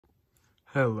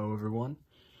Hello everyone,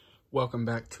 welcome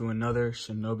back to another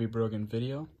Shinobi Brogan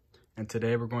video, and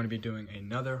today we're going to be doing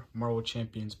another Marvel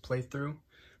Champions playthrough.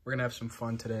 We're going to have some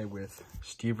fun today with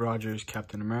Steve Rogers,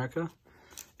 Captain America,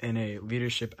 in a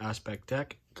leadership aspect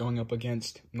deck, going up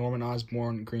against Norman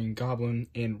Osborn, Green Goblin,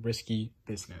 in Risky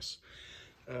Business.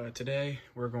 Today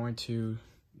we're going to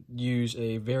use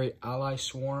a very ally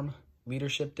swarm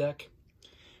leadership deck.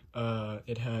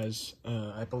 It has,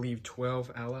 I believe,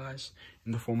 12 allies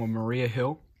in the form of Maria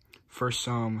Hill for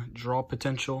some draw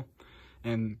potential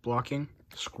and blocking.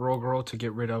 Squirrel Girl to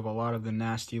get rid of a lot of the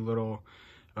nasty little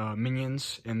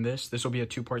minions in this. This will be a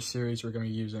two-part series. We're going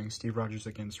to be using Steve Rogers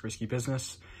against Risky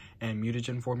Business and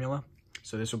Mutagen formula.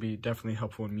 So this will be definitely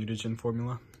helpful in Mutagen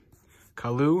formula.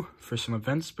 Kalu for some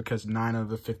events, because 9 of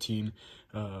the 15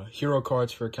 hero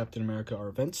cards for Captain America are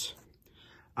events.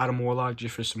 Adam Warlock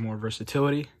just for some more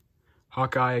versatility.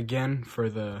 Hawkeye again for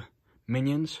the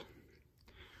minions.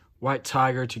 White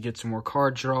Tiger to get some more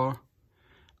card draw.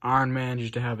 Iron Man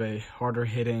just to have a harder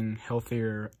hitting,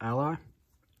 healthier ally.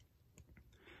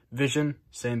 Vision,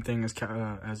 same thing as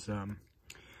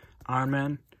Iron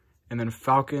Man. And then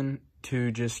Falcon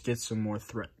to just get some more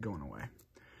threat going away.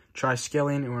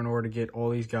 Triskelion in order to get all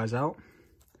these guys out.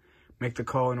 Make the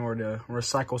call in order to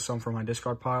recycle some from my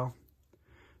discard pile.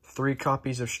 3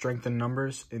 copies of Strength in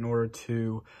Numbers in order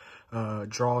to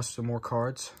draw some more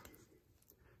cards.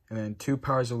 And then 2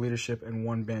 Powers of Leadership and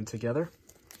 1 Band Together.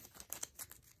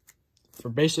 For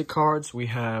basic cards, we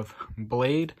have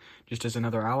Blade, just as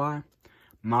another ally.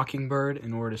 Mockingbird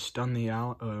in order to stun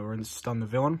the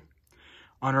villain.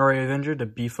 Honorary Avenger to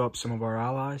beef up some of our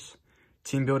allies.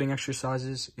 Team building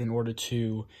exercises in order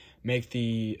to make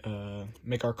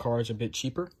our cards a bit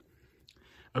cheaper.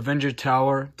 Avenger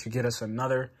Tower to get us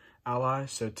another ally,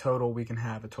 so total we can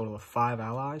have a total of 5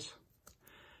 allies.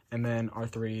 And then our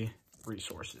 3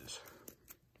 resources.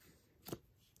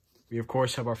 We of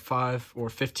course have our 5 or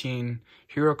 15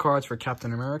 hero cards for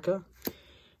Captain America.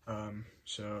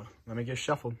 So let me get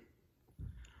shuffled.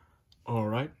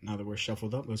 Alright, now that we're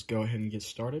shuffled up, let's go ahead and get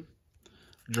started.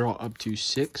 Draw up to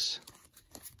 6.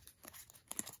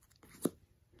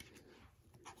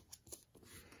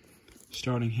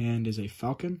 Starting hand is a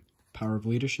Falcon, Power of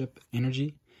Leadership,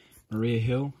 Energy, Maria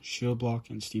Hill, Shield Block,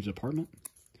 and Steve's Apartment.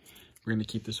 We're going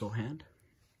to keep this whole hand.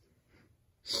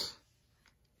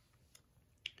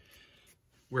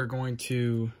 We're going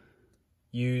to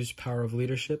use Power of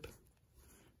Leadership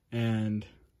and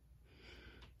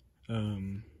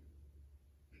we're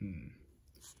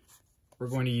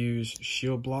going to use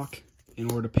Shield Block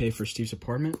in order to pay for Steve's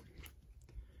Apartment.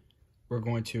 We're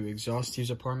going to exhaust Steve's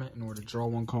Apartment in order to draw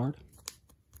 1 card.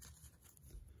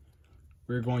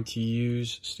 We're going to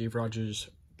use Steve Rogers'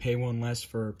 pay 1 less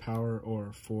for power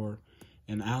or for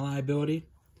an ally ability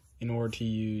in order to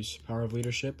use Power of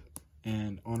Leadership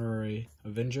and Honorary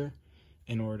Avenger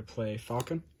in order to play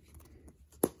Falcon.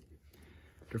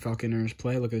 After Falcon enters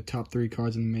play, look at the top 3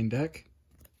 cards in the main deck,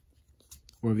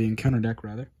 or the encounter deck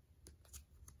rather.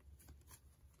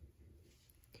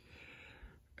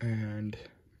 And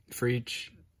for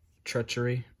each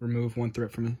treachery, remove 1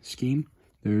 threat from a scheme.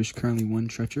 There's currently 1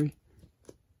 treachery,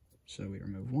 so we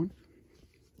remove 1.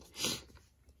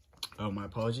 Oh, my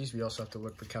apologies. We also have to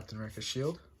look for Captain America's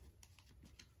shield.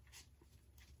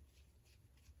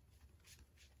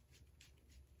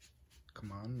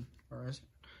 Come on, where is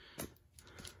it?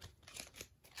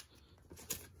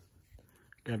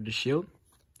 Grab the shield.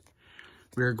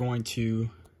 We are going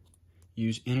to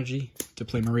use Energy to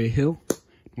play Maria Hill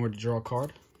in order to draw a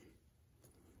card.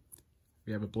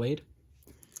 We have a Blade.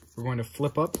 We're going to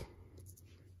flip up.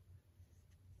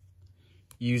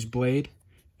 Use Blade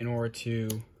in order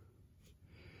to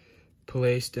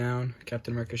place down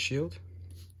Captain America's shield.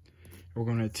 We're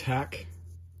going to attack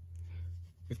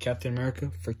with Captain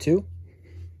America for 2.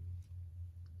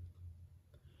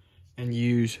 And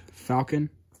use Falcon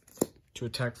to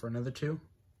attack for another 2.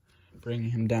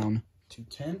 Bringing him down to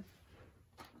 10.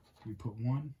 We put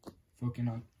 1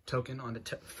 token on the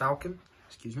Falcon.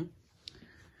 Excuse me.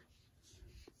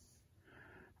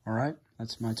 Alright,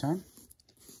 that's my turn.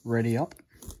 Ready up.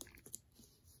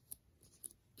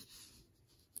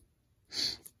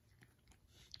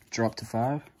 Drop to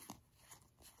 5.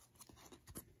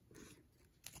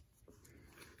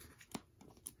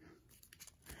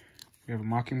 We have a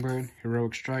Mockingbird,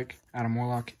 Heroic Strike, Adam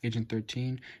Warlock, Agent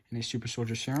 13, and a Super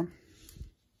Soldier Serum.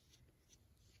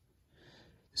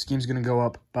 The scheme's going to go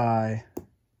up by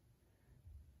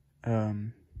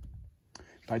 2.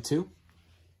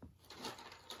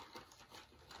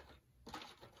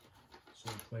 So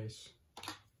place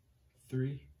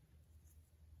 3.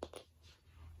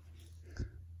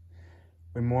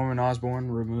 When Norman Osborn,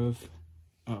 remove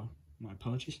Oh, my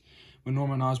apologies. When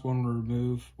Norman Osborn will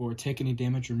remove or take any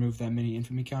damage, remove that many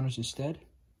infamy counters instead.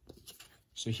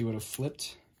 So he would have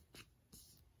flipped.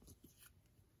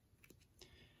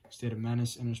 State of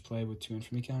Madness enters play with 2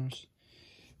 infamy counters.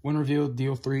 When revealed,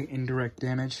 deal 3 indirect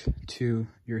damage to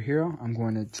your hero. I'm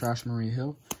going to trash Maria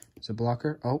Hill as a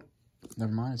blocker. Oh,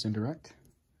 never mind, it's indirect.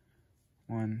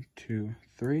 1, 2,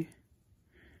 3.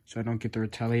 So I don't get to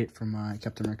retaliate from my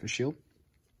Captain America shield.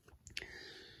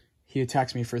 He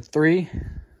attacks me for 3,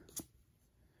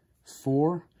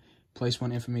 4. Place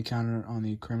 1 infamy counter on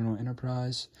the criminal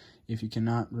enterprise. If you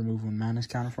cannot, remove 1 madness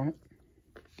counter from it.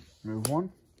 Remove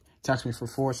 1. Attacks me for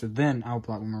 4, so then I'll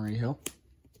block Maria Hill.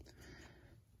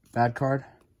 Bad card.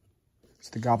 It's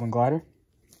the Goblin Glider.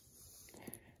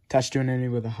 Attached to an enemy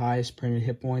with the highest permanent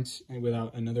hit points and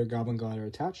without another Goblin Glider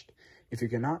attached. If you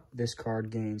cannot, this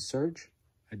card gains Surge.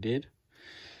 I did.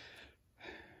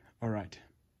 Alright,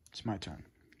 it's my turn.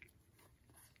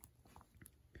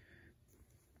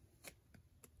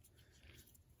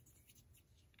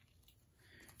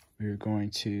 We're going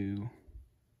to...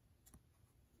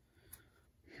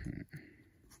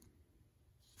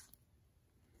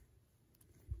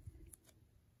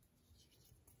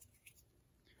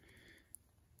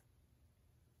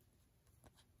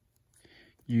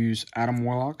 use Adam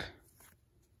Warlock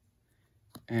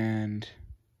and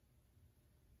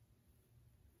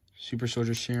Super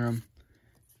Soldier Serum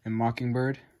and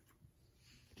Mockingbird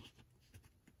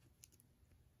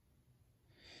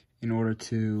in order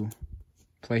to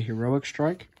play Heroic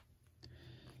Strike,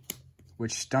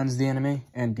 which stuns the enemy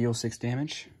and deals 6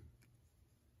 damage.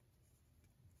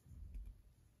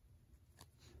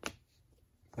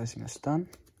 Placing a stun.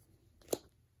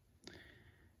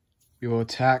 We will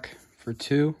attack for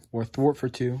 2, or thwart for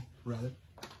 2, rather.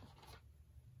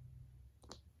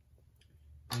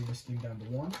 Bring this thing down to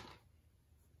 1.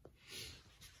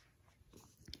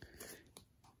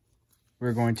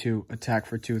 We're going to attack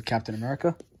for 2 with Captain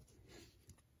America.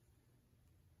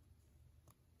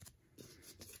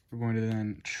 We're going to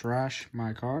then trash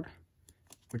my card,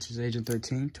 which is Agent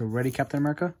 13, to ready Captain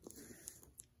America.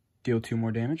 Deal 2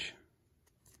 more damage.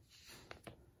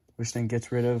 Which then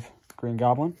gets rid of Green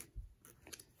Goblin.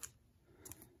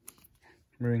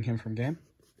 Removing him from game.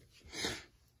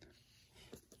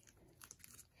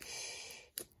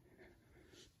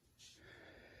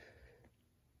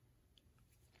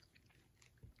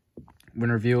 When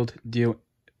revealed, deal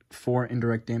 4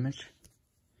 indirect damage.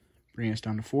 Bring us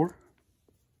down to 4.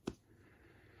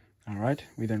 Alright,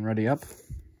 we then ready up.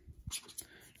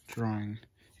 Drawing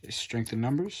a Strength in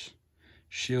Numbers,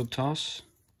 Shield Toss,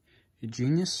 a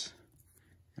Genius,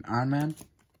 an Iron Man,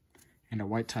 and a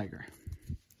White Tiger.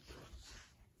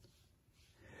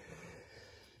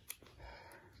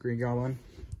 Green Goblin,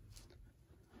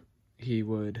 he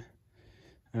would,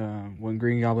 when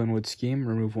Green Goblin would scheme,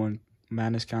 remove 1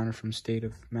 madness counter from State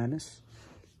of Madness.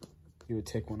 He would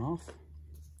take 1 off.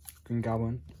 Green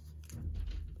Goblin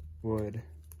would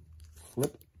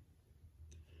flip.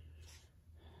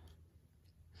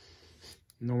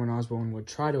 Norman Osborn would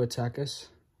try to attack us.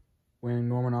 When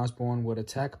Norman Osborn would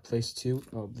attack, place 2.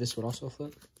 Oh, this would also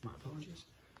flip. My apologies.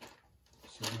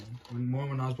 So when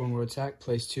Norman Osborn would attack,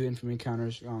 place 2 infamy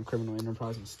counters on Criminal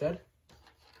Enterprise instead.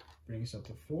 Bring us up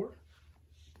to 4.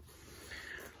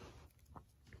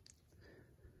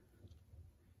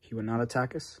 He would not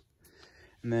attack us.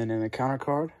 And then in the counter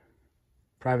card,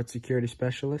 Private Security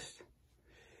Specialist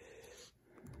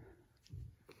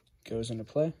goes into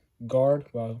play. Guard,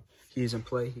 while he is in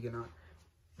play,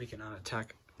 we cannot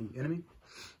attack the enemy.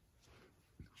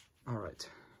 Alright.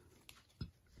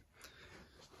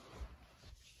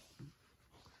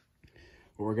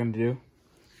 What we're going to do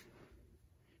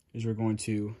is we're going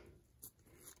to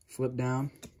flip down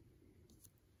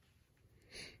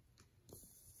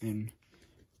and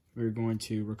we're going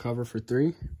to recover for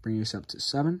 3, bring us up to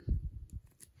 7.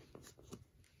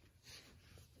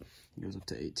 It goes up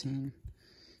to 18.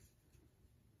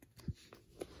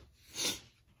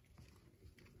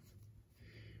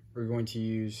 We're going to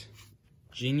use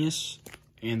Genius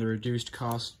and the reduced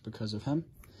cost because of him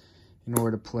in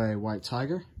order to play White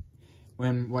Tiger.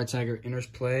 When White Tiger enters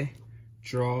play,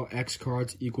 draw X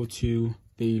cards equal to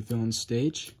the villain's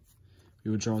stage.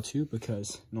 We would draw 2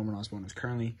 because Norman Osborn is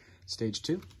currently stage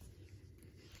 2.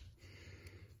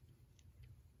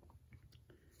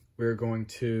 We're going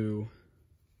to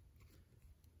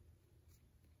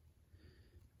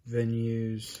then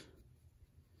use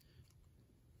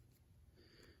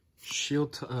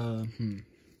Shield.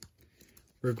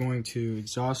 We're going to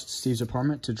exhaust Steve's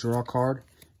apartment to draw a card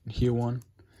and heal 1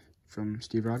 from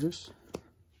Steve Rogers.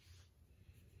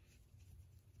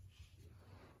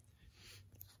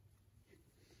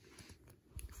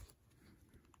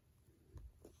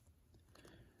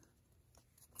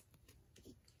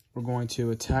 we're going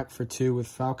to attack for 2 with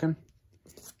Falcon,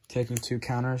 taking 2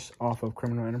 counters off of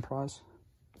Criminal Enterprise.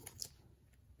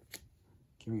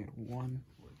 Giving it 1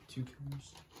 or 2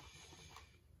 counters.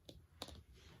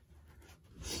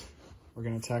 We're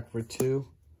going to attack for 2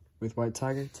 with White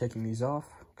Tiger, taking these off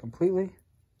completely,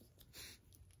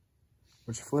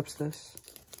 which flips this,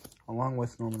 along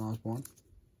with Norman Osborn.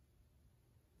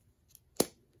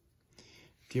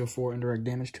 Deal 4 indirect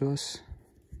damage to us.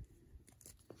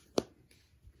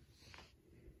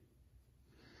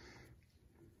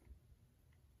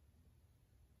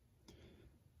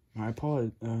 My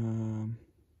apologies.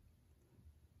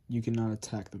 You cannot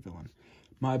attack the villain.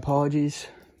 My apologies.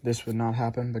 This would not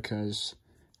happen because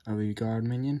of a guard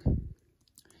minion.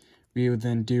 We would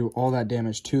then do all that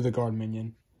damage to the guard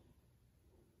minion.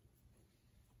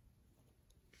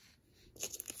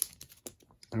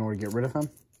 In order to get rid of him.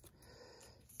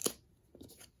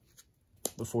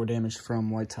 The 4 damage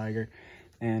from White Tiger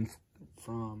and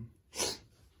from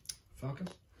Falcon.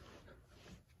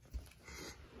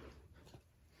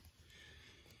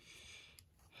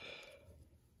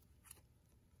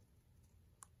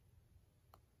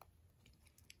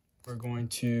 We're going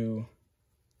to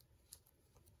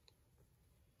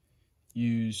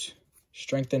use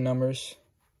strength in numbers.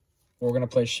 We're going to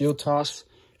play shield toss,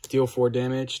 deal 4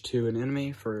 damage to an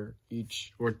enemy for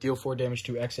each, or deal 4 damage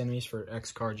to X enemies for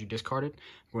X cards you discarded.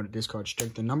 We're going to discard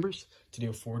strength in numbers to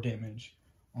deal 4 damage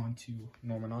onto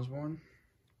Norman Osborn,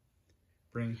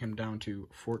 bring him down to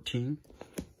 14.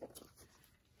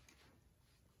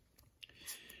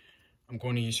 I'm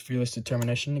going to use Fearless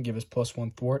Determination to give us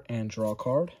 +1 thwart and draw a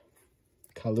card.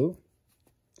 Kalu.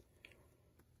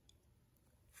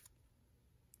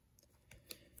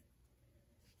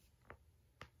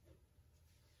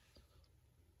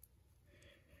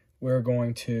 We're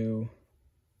going to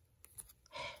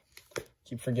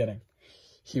keep forgetting.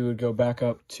 He would go back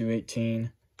up to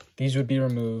 18. These would be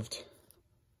removed.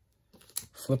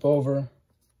 Flip over.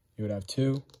 You would have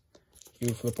 2. He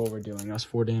would flip over, dealing us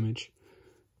 4 damage.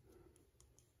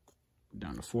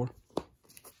 Down to 4.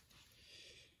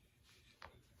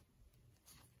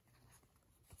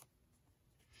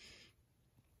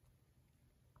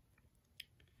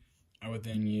 I would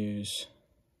then use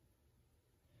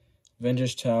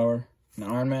Avengers Tower and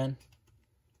Iron Man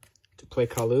to play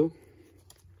Kalu.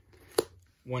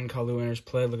 When Kalu enters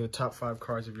play, look at the top 5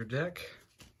 cards of your deck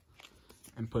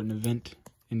and put an event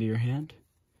into your hand.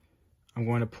 I'm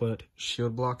going to put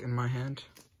Shield Block in my hand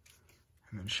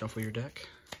and then shuffle your deck.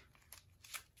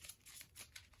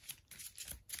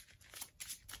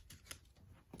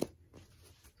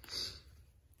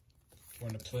 I'm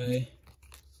going to play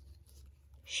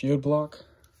Shield Block,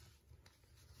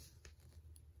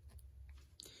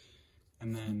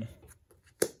 and then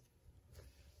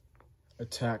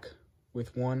attack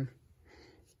with 1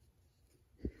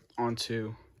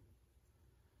 onto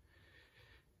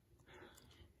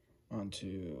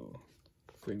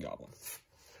Green Goblin.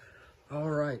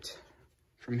 All right,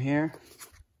 from here,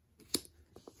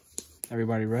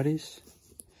 everybody readies.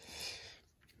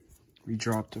 We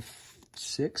drop to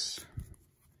 6.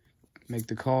 Make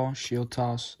the call, shield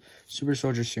toss, super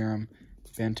soldier serum,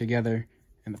 band together,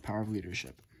 and the power of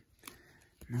leadership.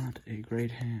 Not a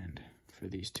great hand for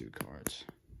these 2 cards.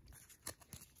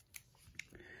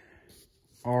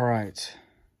 Alright.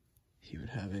 He would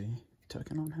have a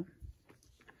token on him.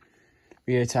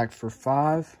 We attack for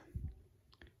 5,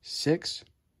 6,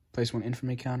 place 1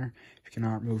 infamy counter. If you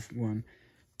cannot remove one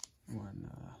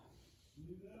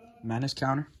madness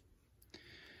counter.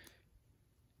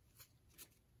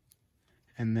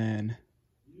 And then,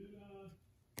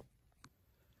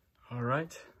 all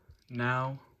right,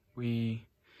 now we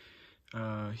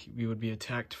would be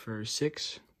attacked for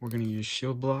 6. We're going to use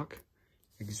Shield Block,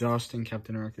 exhausting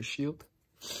Captain America's shield,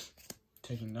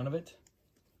 taking none of it.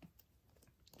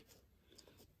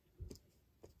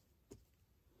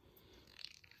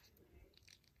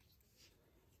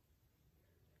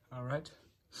 All right,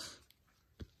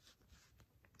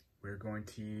 we're going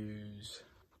to use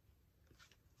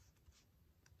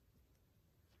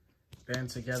Band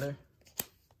Together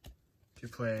to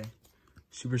play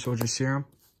Super Soldier Serum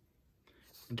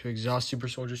and to exhaust Super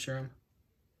Soldier Serum.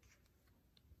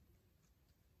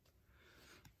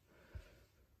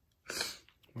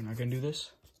 We're not going to do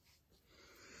this.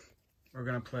 We're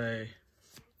going to play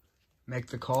Make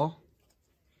the Call.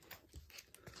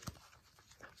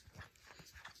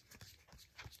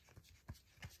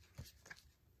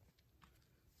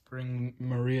 Bring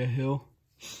Maria Hill.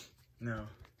 No.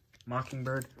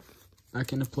 Mockingbird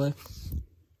back into play.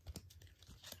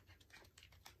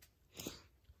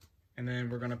 And then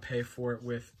we're going to pay for it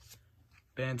with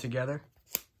Band Together,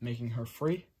 making her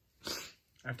free.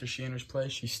 After she enters play,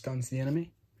 she stuns the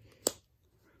enemy.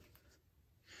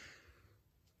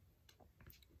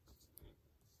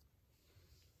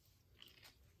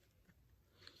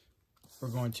 We're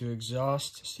going to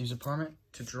exhaust Steve's apartment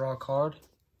to draw a card,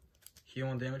 heal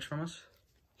and damage from us.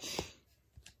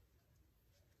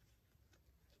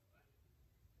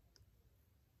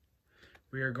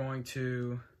 We are going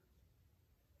to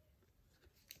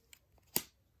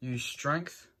use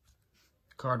Strength,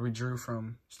 the card we drew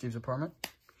from Steve's apartment,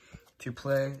 to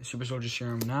play Super Soldier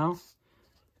Serum now,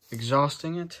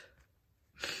 exhausting it,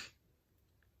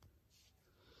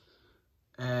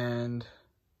 and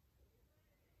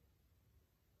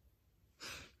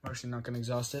I'm actually not going to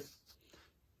exhaust it.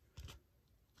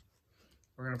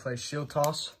 We're going to play Shield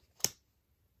Toss,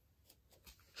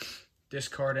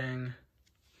 discarding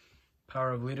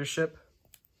Power of Leadership,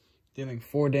 dealing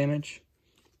 4 damage.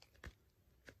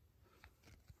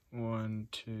 1,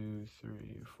 2, 3,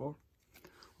 4.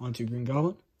 Onto Green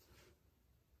Goblin.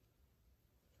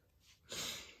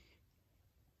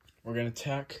 We're going to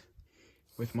attack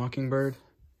with Mockingbird,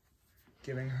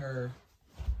 giving her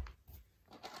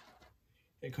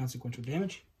a consequential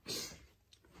damage.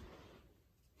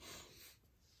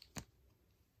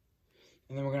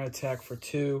 And then we're going to attack for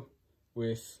 2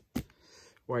 with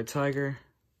White Tiger.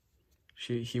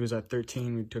 He was at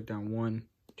 13. We took down 1,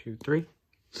 2, 3.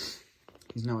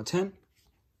 He's now at 10.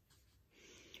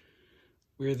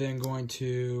 We're then going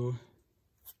to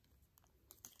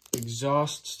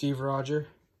exhaust Steve Roger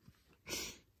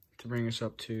to bring us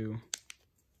up to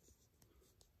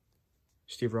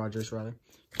Steve Rogers, rather,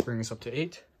 to bring us up to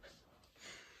 8.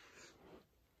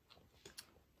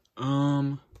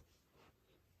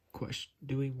 Question: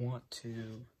 do we want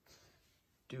to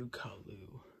do Kalu?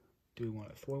 Do we want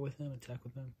to thwart with him, attack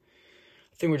with him?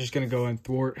 I think we're just gonna go and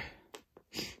thwart.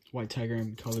 White Tiger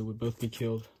and Kalu would both be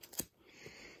killed.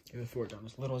 Get the thwart down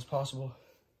as little as possible.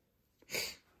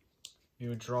 You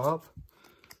would draw up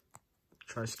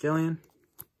Triskelion,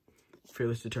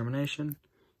 Fearless Determination,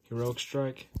 Heroic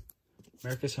Strike,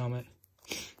 America's Helmet,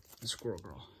 and Squirrel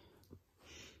Girl.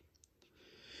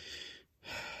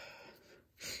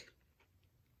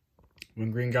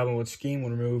 When Green Goblin would scheme,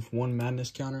 would remove 1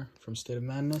 Madness counter from State of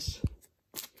Madness.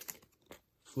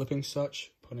 Flipping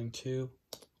such, putting 2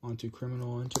 onto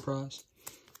Criminal Enterprise.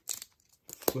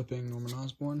 Flipping Norman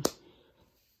Osborn.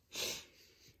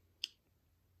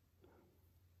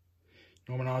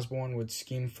 Norman Osborn would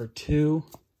scheme for 2.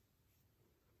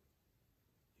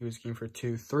 He would scheme for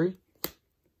 2, 3.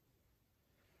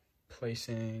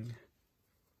 Placing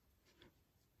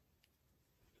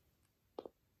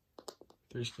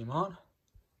 3 scheme on.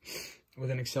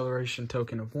 With an acceleration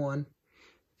token of 1.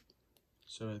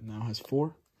 So it now has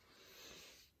 4.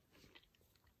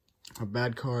 Our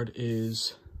bad card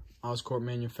is Oscorp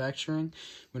Manufacturing.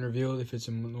 When revealed, if it's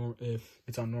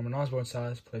on Norman Osborn's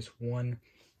side, place 1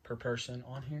 per person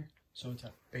on here. So it's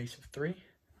at base of 3.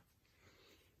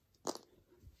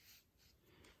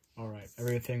 Alright,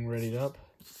 everything readied up.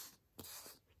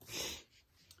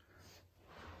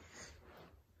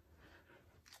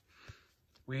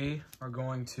 We are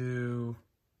going to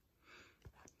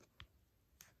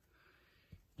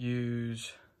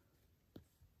use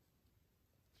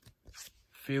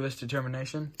Fearless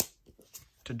Determination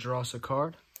to draw us a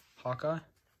card, Hawkeye.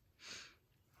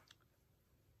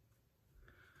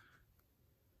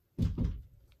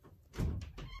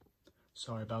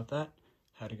 Sorry about that.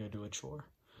 Had to go do a chore.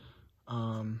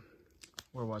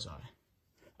 Where was I?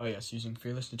 Oh yes, using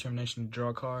Fearless Determination to draw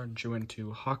a card, drew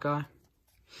into Hawkeye.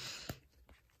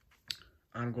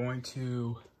 I'm going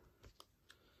to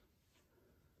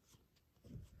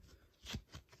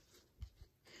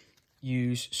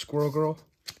use Squirrel Girl,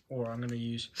 or I'm going to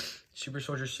use Super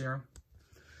Soldier Serum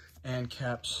and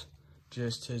Cap's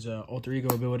just his alter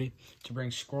ego ability to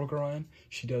bring Squirrel Girl in.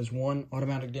 She does 1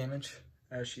 automatic damage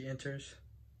as she enters,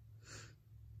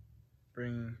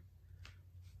 bringing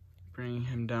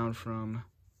him down from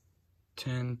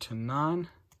 10 to 9.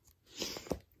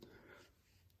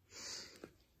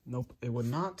 Nope, it would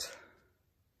not.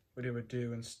 What it would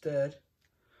do instead,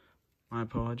 my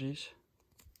apologies,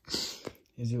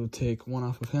 is it will take 1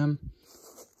 off of him.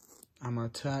 I'm going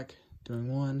to attack,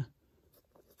 doing 1,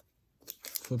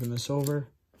 flipping this over.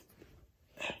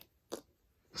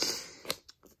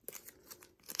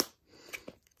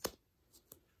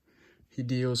 He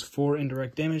deals 4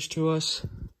 indirect damage to us,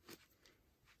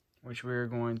 which we're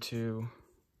going to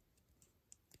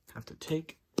have to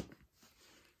take.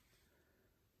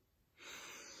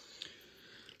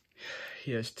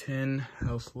 He has 10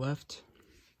 health left.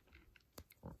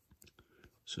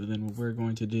 So then what we're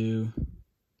going to do,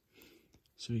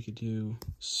 so we could do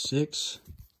 6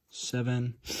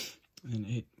 7, and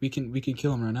 8. We can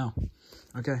kill him right now.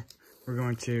 Okay, we're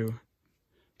going to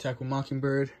attack with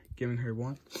Mockingbird, giving her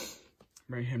 1.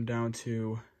 Bring him down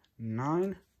to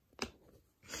 9.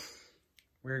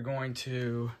 We're going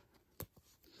to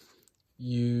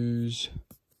use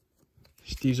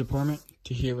Steve's Apartment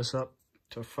to heal us up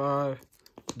to 5,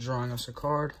 drawing us a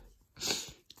card.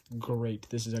 Great,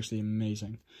 this is actually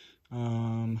amazing.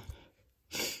 I'm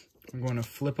going to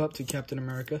flip up to Captain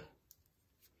America.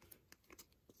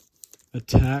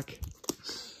 Attack.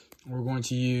 We're going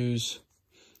to use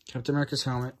Captain America's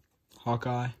helmet,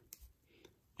 Hawkeye,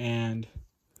 and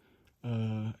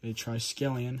a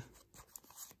Triskelion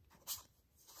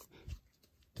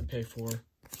to pay for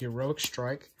Heroic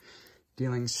Strike,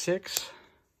 dealing 6.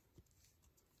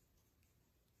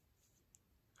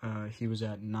 He was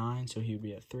at 9, so he would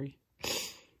be at 3.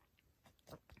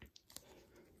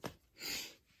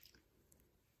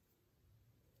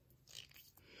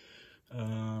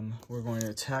 We're going to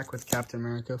attack with Captain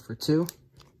America for 2.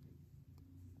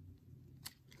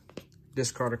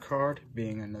 Discard a card,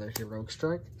 being another Heroic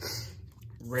Strike.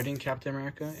 Raiding Captain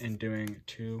America and doing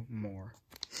 2 more.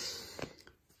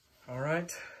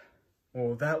 Alright.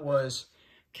 Well, that was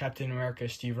Captain America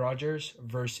Steve Rogers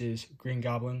versus Green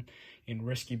Goblin in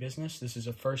Risky Business. This is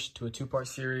a first to a 2-part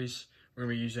series. We're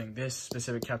going to be using this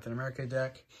specific Captain America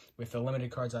deck with the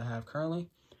limited cards I have currently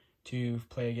to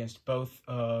play against both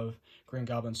of Green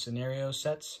Goblin's scenario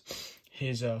sets.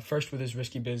 His first with his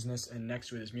Risky Business and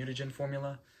next with his mutagen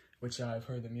formula, which I've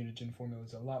heard the mutagen formula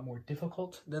is a lot more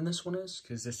difficult than this one is,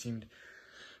 because this seemed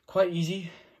quite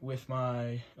easy with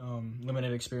my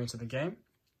limited experience of the game.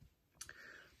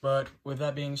 But with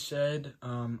that being said,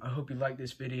 I hope you liked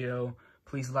this video.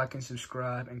 Please like and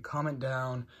subscribe and comment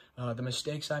down the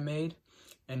mistakes I made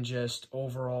and just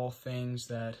overall things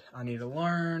that I need to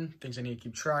learn, things I need to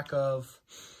keep track of,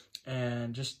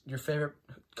 and just your favorite.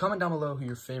 Comment down below who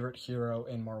your favorite hero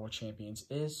in Marvel Champions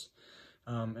is.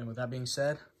 And with that being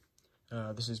said,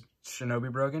 this is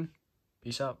Shinobi Brogan.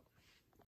 Peace out.